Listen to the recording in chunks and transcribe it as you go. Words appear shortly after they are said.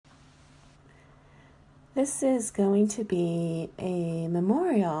This is going to be a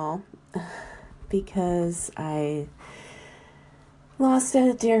memorial because I lost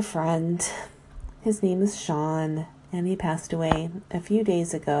a dear friend. His name is Sean, and he passed away a few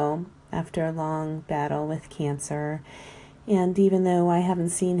days ago after a long battle with cancer. And even though I haven't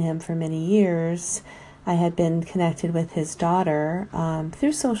seen him for many years, I had been connected with his daughter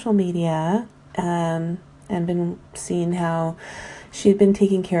through social media and been seeing how she had been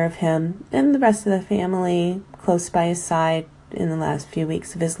taking care of him and the rest of the family close by his side in the last few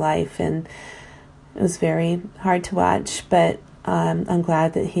weeks of his life. And it was very hard to watch, but I'm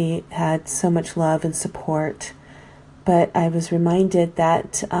glad that he had so much love and support. But I was reminded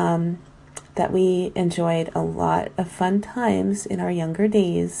that we enjoyed a lot of fun times in our younger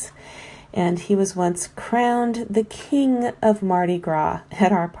days. And he was once crowned the king of Mardi Gras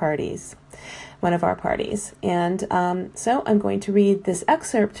at our parties. One of our parties. And so I'm going to read this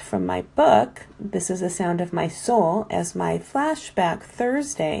excerpt from my book, This is the Sound of My Soul, as my flashback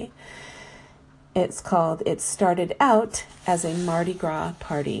Thursday. It's called It Started Out as a Mardi Gras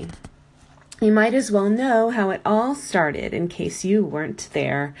Party. You might as well know how it all started in case you weren't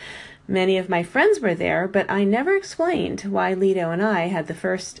there. Many of my friends were there, but I never explained why Lido and I had the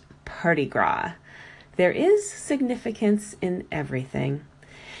first Party Gras. There is significance in everything.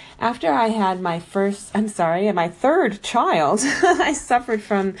 After I had my third child, I suffered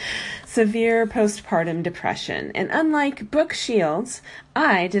from severe postpartum depression. And unlike Brooke Shields,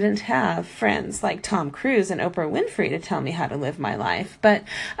 I didn't have friends like Tom Cruise and Oprah Winfrey to tell me how to live my life. But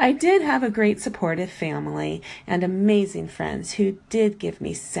I did have a great supportive family and amazing friends who did give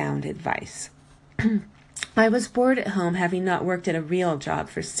me sound advice. I was bored at home, having not worked at a real job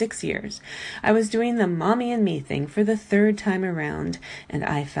for 6 years. I was doing the mommy and me thing for the third time around, and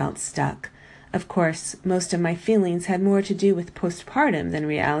I felt stuck. Of course, most of my feelings had more to do with postpartum than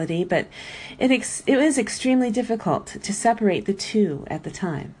reality, but it was extremely difficult to separate the two at the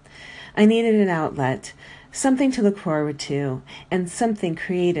time. I needed an outlet, something to look forward to, and something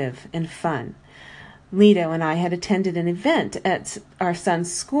creative and fun. Lido and I had attended an event at our son's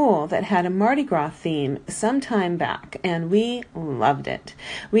school that had a Mardi Gras theme some time back, and we loved it.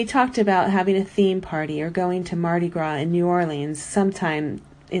 We talked about having a theme party or going to Mardi Gras in New Orleans sometime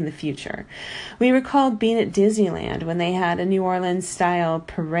in the future. We recalled being at Disneyland when they had a New Orleans-style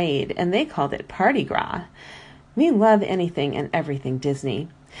parade, and they called it Party Gras. We love anything and everything Disney.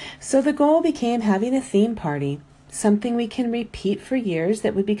 So the goal became having a theme party. Something we can repeat for years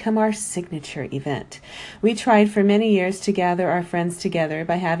that would become our signature event. We tried for many years to gather our friends together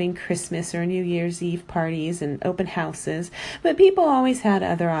by having Christmas or New Year's Eve parties and open houses, but people always had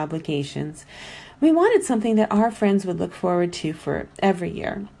other obligations. We wanted something that our friends would look forward to for every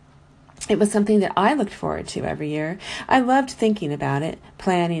year. It was something that I looked forward to every year. I loved thinking about it,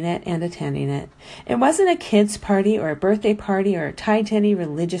 planning it, and attending it. It wasn't a kid's party or a birthday party or tied to any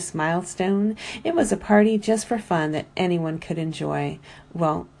religious milestone. It was a party just for fun that anyone could enjoy.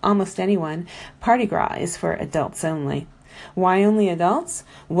 Well, almost anyone. Party Gras is for adults only. Why only adults?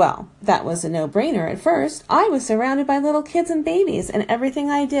 Well, that was a no-brainer at first. I was surrounded by little kids and babies, and everything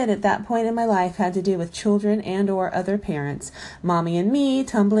I did at that point in my life had to do with children and or other parents. Mommy and me,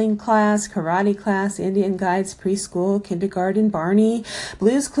 tumbling class, karate class, Indian guides, preschool, kindergarten, Barney,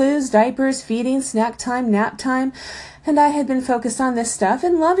 Blue's Clues, diapers, feeding, snack time, nap time. And I had been focused on this stuff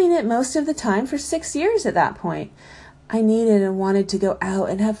and loving it most of the time for 6 years at that point. I needed and wanted to go out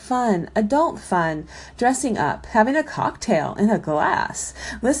and have fun, adult fun, dressing up, having a cocktail in a glass,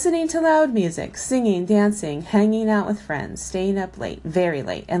 listening to loud music, singing, dancing, hanging out with friends, staying up late, very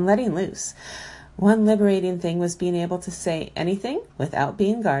late, and letting loose. One liberating thing was being able to say anything without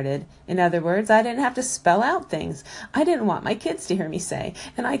being guarded. In other words, I didn't have to spell out things I didn't want my kids to hear me say,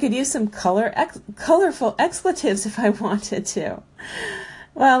 and I could use some colorful expletives if I wanted to.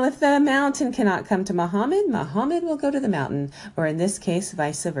 Well, if the mountain cannot come to Muhammad, Muhammad will go to the mountain, or in this case,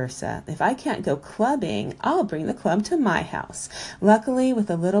 vice versa. If I can't go clubbing, I'll bring the club to my house. Luckily, with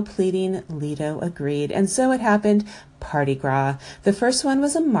a little pleading, Lido agreed, and so it happened. Party Gras. The first one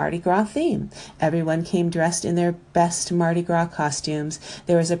was a Mardi Gras theme. Everyone came dressed in their best Mardi Gras costumes.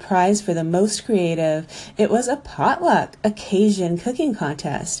 There was a prize for the most creative. It was a potluck, occasion cooking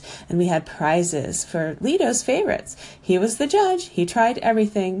contest, and we had prizes for Lido's favorites. He was the judge. He tried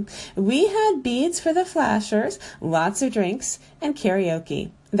everything. We had beads for the flashers, lots of drinks, and karaoke.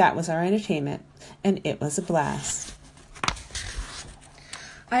 That was our entertainment, and it was a blast.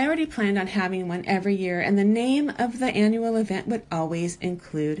 I already planned on having one every year, and the name of the annual event would always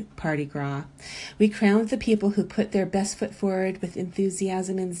include Party Gras. We crowned the people who put their best foot forward with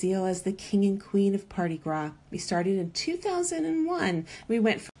enthusiasm and zeal as the king and queen of Party Gras. We started in 2001. We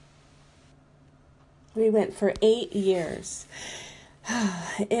went We went for 8 years.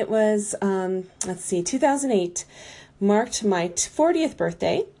 It was, 2008 marked my 40th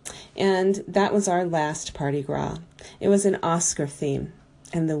birthday, and that was our last Party Gras. It was an Oscar theme,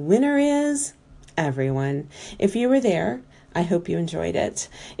 and the winner is everyone. If you were there, I hope you enjoyed it.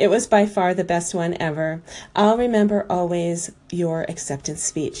 It was by far the best one ever. I'll remember always your acceptance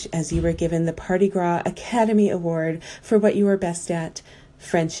speech as you were given the Party Gras Academy Award for what you were best at,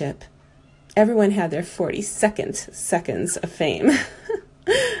 friendship. Everyone had their 42nd seconds of fame.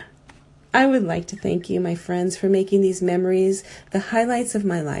 I would like to thank you, my friends, for making these memories the highlights of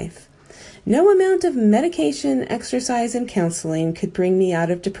my life. No amount of medication, exercise, and counseling could bring me out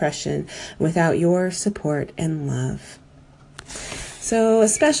of depression without your support and love. So a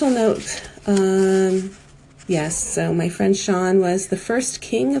special note, so my friend Sean was the first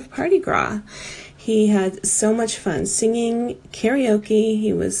king of Party Gras. He had so much fun singing karaoke.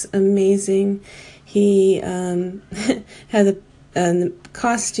 He was amazing. He had a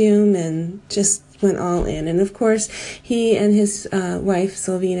costume and just went all in. And of course, he and his wife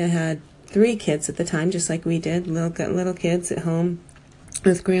Sylvina had 3 kids at the time, just like we did, little kids at home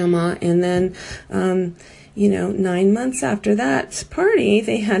with grandma. And then, 9 months after that party,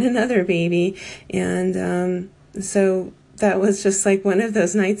 they had another baby. And so that was just like one of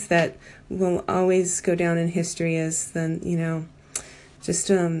those nights that will always go down in history as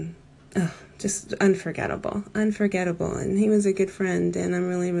just unforgettable. And he was a good friend, and I'm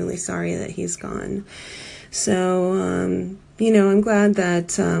really, really sorry that he's gone. So, I'm glad that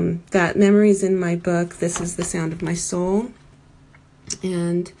that memory's in my book. This is The Sound of My Soul.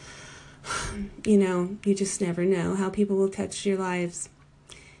 And, you just never know how people will touch your lives.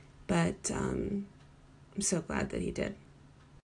 But I'm so glad that he did.